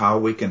don't know how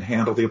we can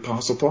handle the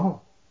Apostle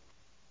Paul.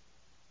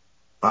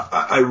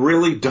 I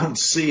really don't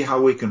see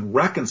how we can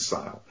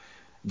reconcile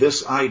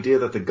this idea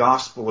that the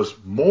gospel is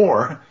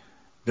more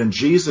than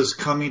Jesus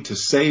coming to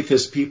save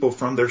his people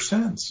from their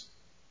sins.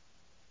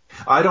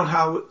 I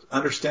don't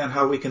understand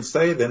how we can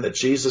say then that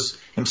Jesus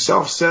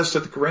himself says to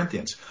the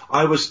Corinthians,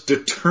 I was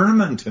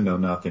determined to know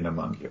nothing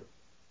among you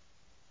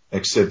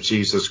except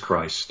Jesus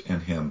Christ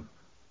and him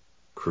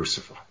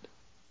crucified.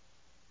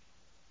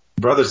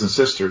 Brothers and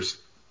sisters,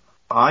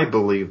 I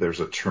believe there's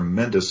a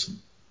tremendous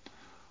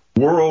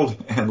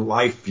world and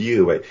life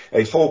view,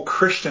 a whole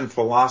Christian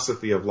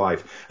philosophy of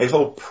life, a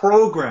whole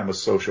program of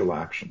social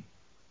action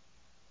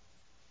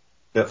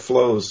that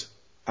flows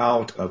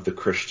out of the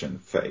Christian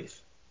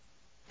faith,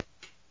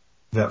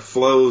 that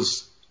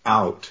flows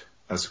out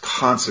as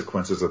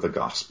consequences of the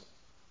gospel.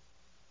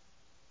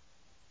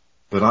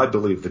 But I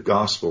believe the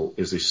gospel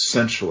is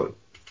essentially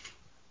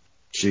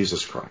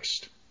Jesus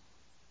Christ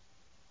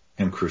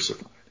and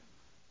crucified.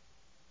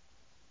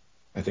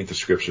 I think the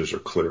scriptures are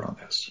clear on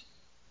this.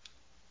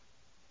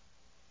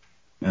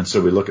 And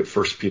so we look at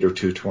 1 Peter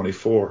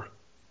 2:24,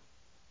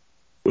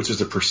 which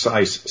is a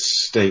precise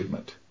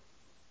statement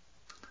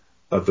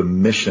of the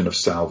mission of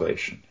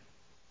salvation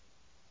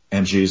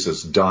and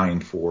Jesus dying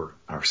for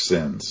our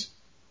sins.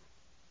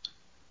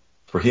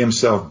 For he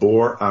himself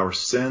bore our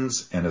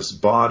sins in his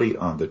body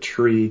on the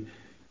tree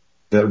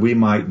that we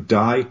might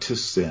die to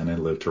sin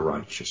and live to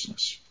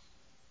righteousness.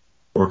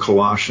 Or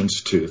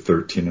Colossians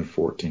 2:13 and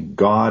 14.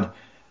 God,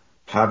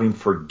 having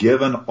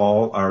forgiven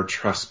all our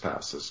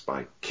trespasses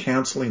by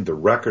canceling the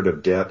record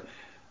of debt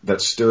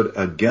that stood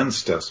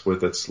against us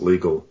with its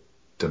legal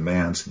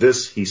demands,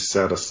 this he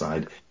set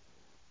aside,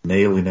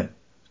 nailing it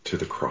to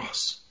the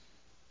cross.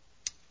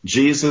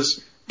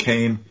 Jesus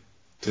came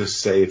to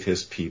save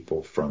his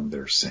people from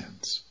their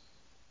sins.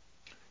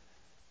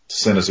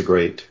 Sin is a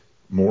great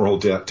moral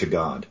debt to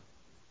God,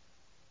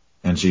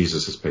 and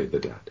Jesus has paid the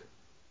debt.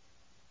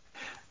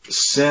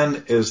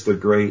 Sin is the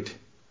great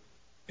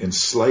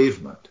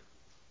enslavement.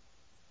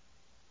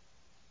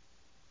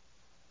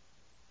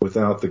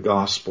 Without the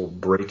gospel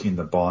breaking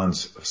the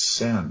bonds of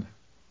sin,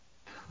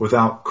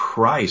 without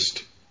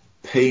Christ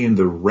paying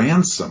the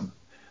ransom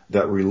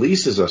that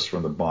releases us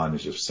from the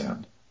bondage of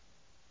sin,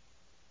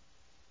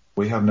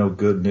 we have no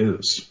good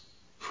news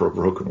for a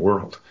broken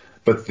world.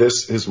 But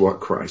this is what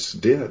Christ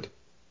did.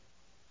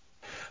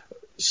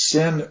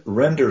 Sin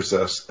renders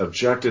us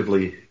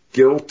objectively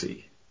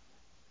guilty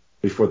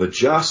before the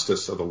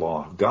justice of the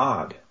law of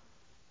God.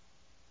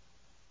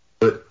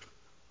 But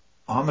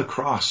on the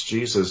cross,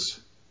 Jesus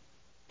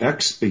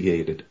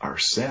expiated our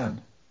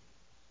sin,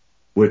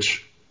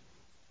 which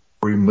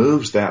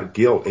removes that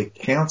guilt. It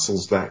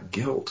cancels that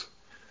guilt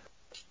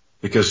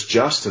because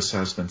justice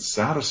has been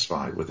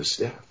satisfied with his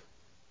death.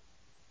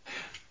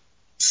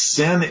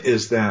 Sin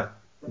is that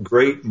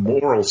great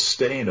moral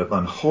stain of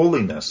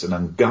unholiness and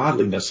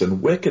ungodliness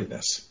and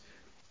wickedness.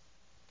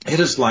 It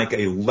is like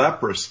a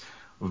leprous,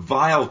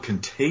 vile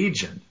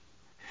contagion.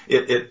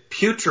 It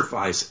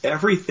putrefies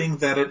everything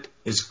that it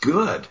is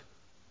good.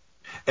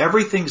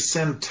 Everything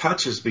sin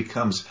touches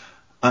becomes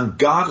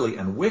ungodly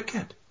and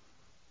wicked.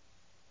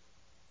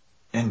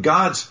 And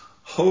God's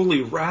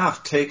holy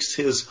wrath takes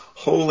his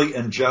holy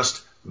and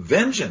just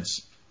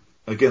vengeance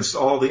against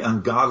all the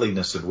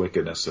ungodliness and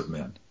wickedness of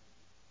men.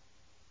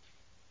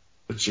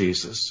 But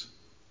Jesus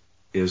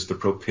is the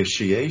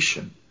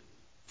propitiation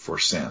for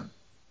sin.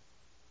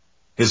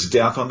 His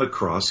death on the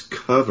cross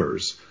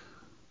covers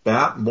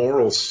that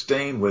moral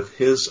stain with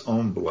his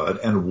own blood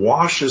and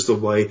washes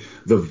away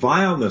the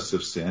vileness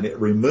of sin. It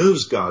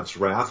removes God's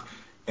wrath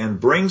and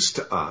brings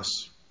to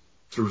us,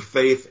 through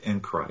faith in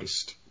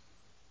Christ,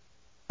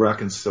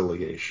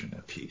 reconciliation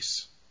and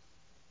peace.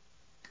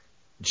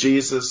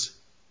 Jesus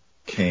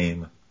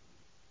came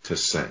to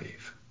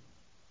save.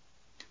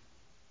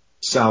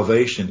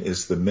 Salvation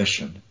is the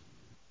mission.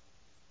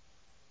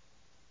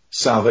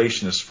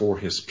 Salvation is for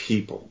his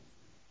people.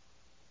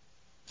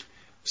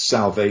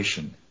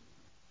 Salvation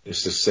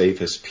is to save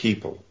his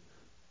people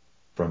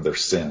from their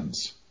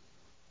sins.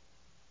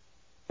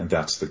 And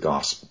that's the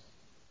gospel.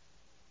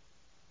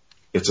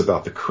 It's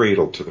about the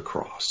cradle to the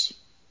cross.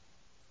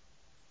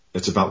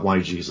 It's about why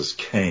Jesus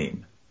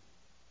came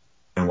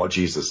and what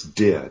Jesus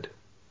did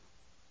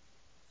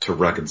to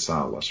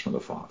reconcile us from the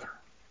Father.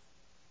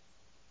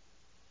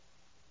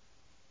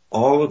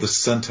 All of the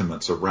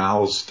sentiments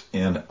aroused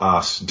in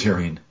us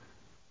during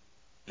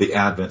the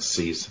Advent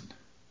season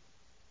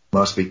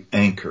must be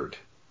anchored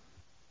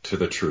to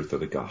the truth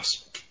of the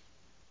gospel.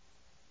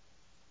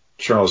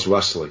 Charles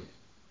Wesley,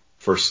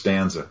 first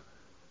stanza,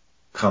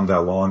 "Come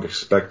thou long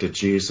expected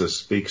Jesus,"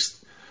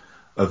 speaks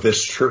of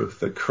this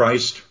truth, that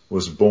Christ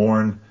was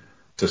born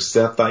to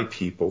set thy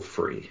people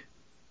free.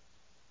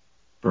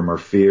 From our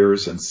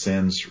fears and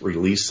sins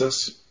release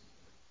us.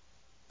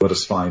 Let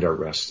us find our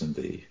rest in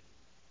thee.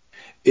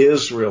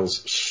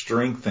 Israel's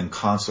strength and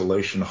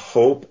consolation,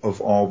 hope of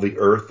all the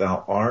earth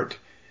thou art,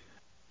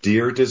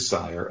 dear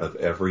desire of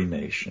every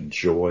nation,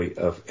 joy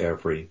of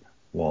every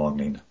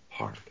longing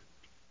heart.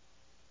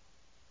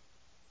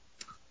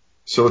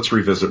 So let's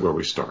revisit where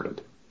we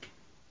started.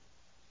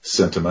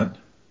 Sentiment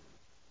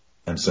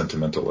and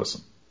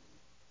sentimentalism.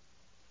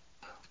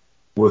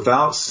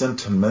 Without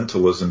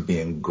sentimentalism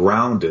being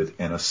grounded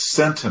in a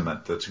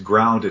sentiment that's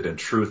grounded in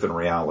truth and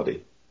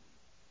reality,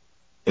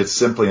 it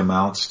simply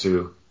amounts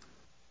to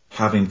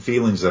having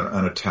feelings that are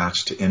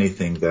unattached to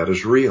anything that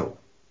is real.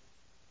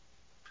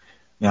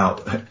 Now,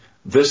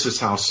 this is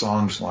how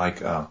songs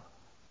like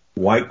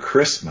White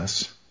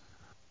Christmas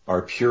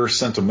are pure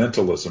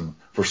sentimentalism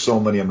for so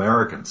many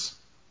Americans.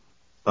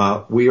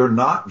 We are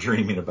not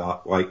dreaming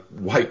about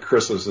white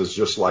Christmases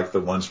just like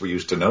the ones we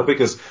used to know,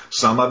 because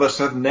some of us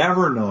have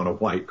never known a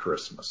white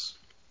Christmas.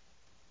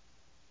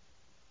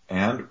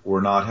 And we're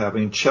not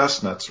having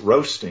chestnuts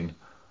roasting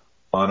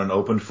on an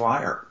open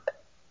fire.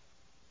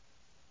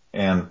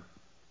 And,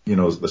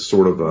 the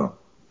sort of,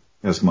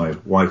 as my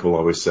wife will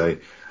always say,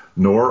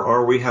 nor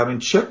are we having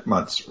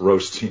chipmunks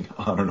roasting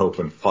on an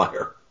open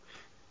fire.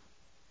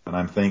 And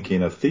I'm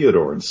thinking of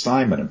Theodore and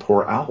Simon and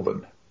poor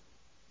Alvin.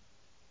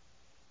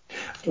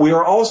 We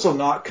are also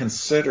not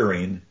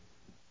considering,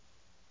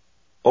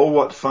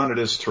 what fun it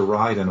is to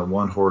ride in a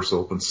one-horse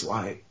open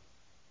sleigh.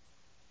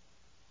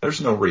 There's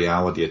no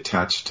reality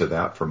attached to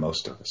that for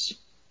most of us.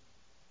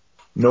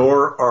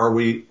 Nor are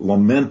we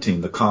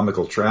lamenting the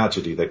comical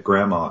tragedy that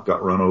Grandma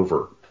got run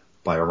over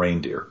by a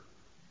reindeer.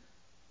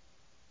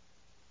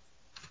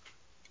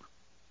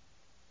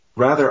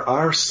 Rather,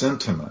 our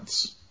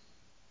sentiments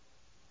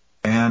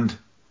and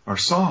our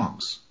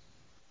songs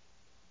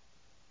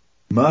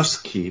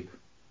must keep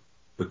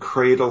the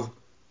cradle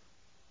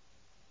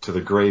to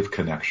the grave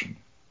connection,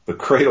 the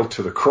cradle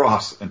to the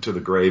cross and to the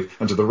grave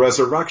and to the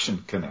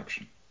resurrection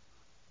connection.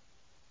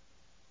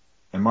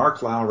 And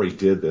Mark Lowry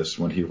did this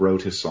when he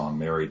wrote his song,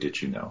 "Mary,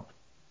 Did You Know?"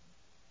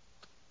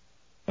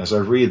 As I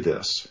read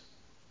this,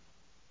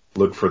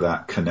 look for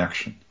that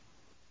connection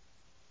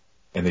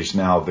in these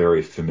now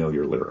very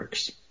familiar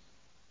lyrics.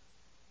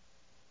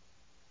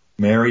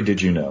 Mary,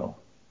 did you know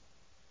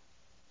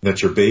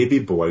that your baby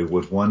boy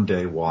would one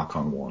day walk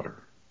on water?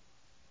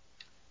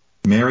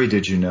 Mary,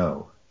 did you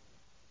know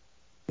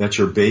that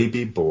your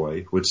baby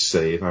boy would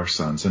save our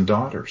sons and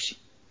daughters?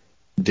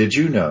 Did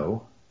you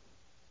know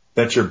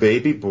that your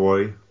baby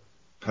boy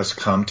has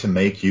come to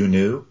make you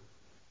new?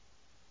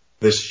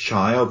 This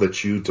child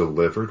that you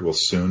delivered will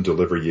soon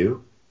deliver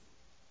you.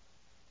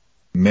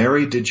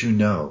 Mary, did you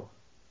know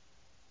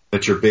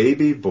that your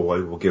baby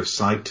boy will give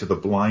sight to the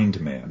blind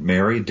man?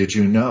 Mary, did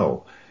you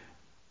know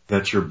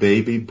that your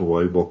baby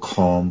boy will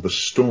calm the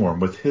storm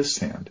with his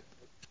hand?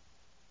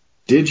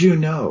 Did you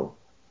know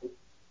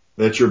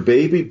that your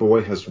baby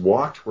boy has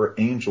walked where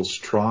angels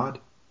trod?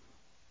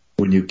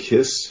 When you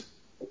kiss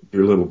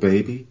your little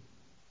baby,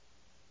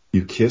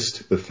 you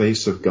kissed the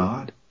face of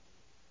God.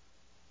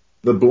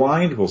 The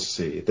blind will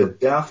see, the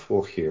deaf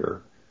will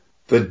hear,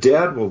 the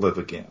dead will live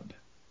again.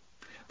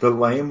 The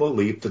lame will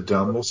leap, the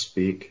dumb will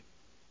speak,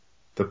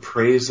 the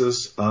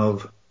praises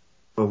of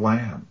the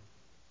Lamb.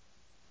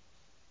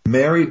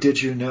 Mary, did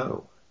you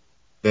know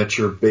that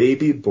your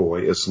baby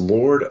boy is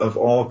Lord of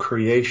all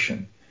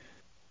creation?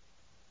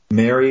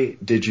 Mary,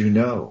 did you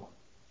know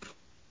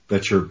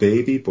that your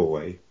baby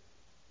boy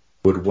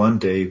would one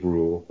day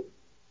rule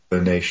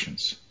the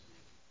nations?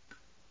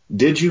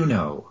 Did you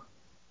know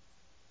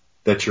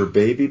that your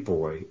baby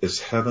boy is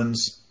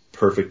heaven's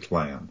perfect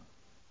lamb?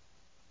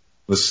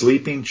 The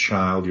sleeping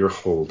child you're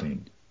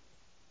holding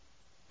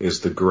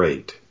is the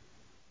great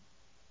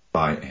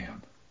I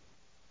Am.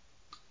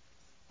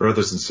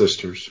 Brothers and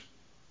sisters,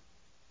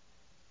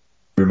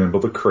 remember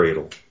the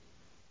cradle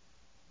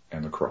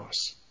and the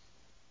cross.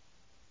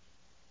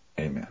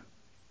 Amen.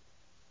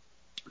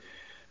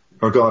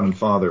 Our God and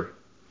Father,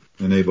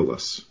 enable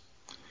us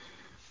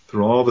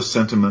through all the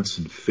sentiments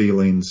and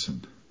feelings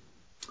and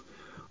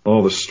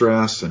all the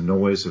stress and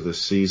noise of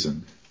this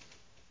season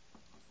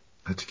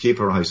to keep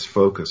our eyes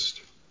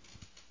focused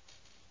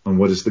on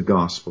what is the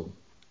gospel,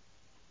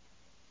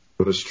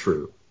 what is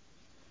true.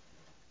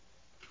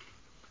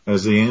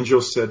 As the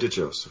angel said to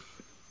Joseph,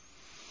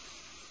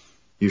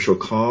 you shall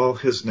call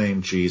his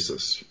name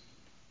Jesus,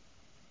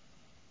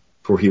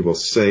 for he will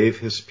save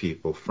his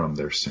people from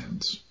their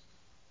sins.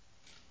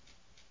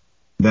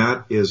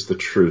 That is the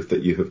truth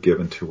that you have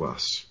given to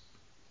us.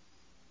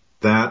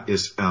 That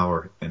is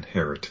our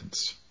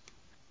inheritance.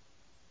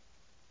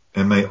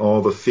 And may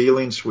all the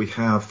feelings we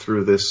have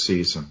through this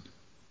season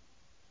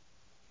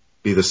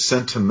be the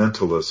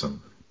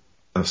sentimentalism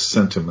of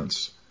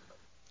sentiments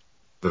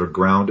that are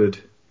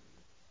grounded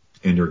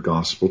in your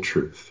gospel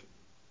truth,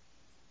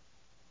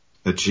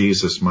 that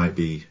Jesus might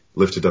be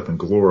lifted up and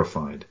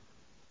glorified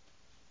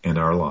in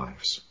our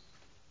lives.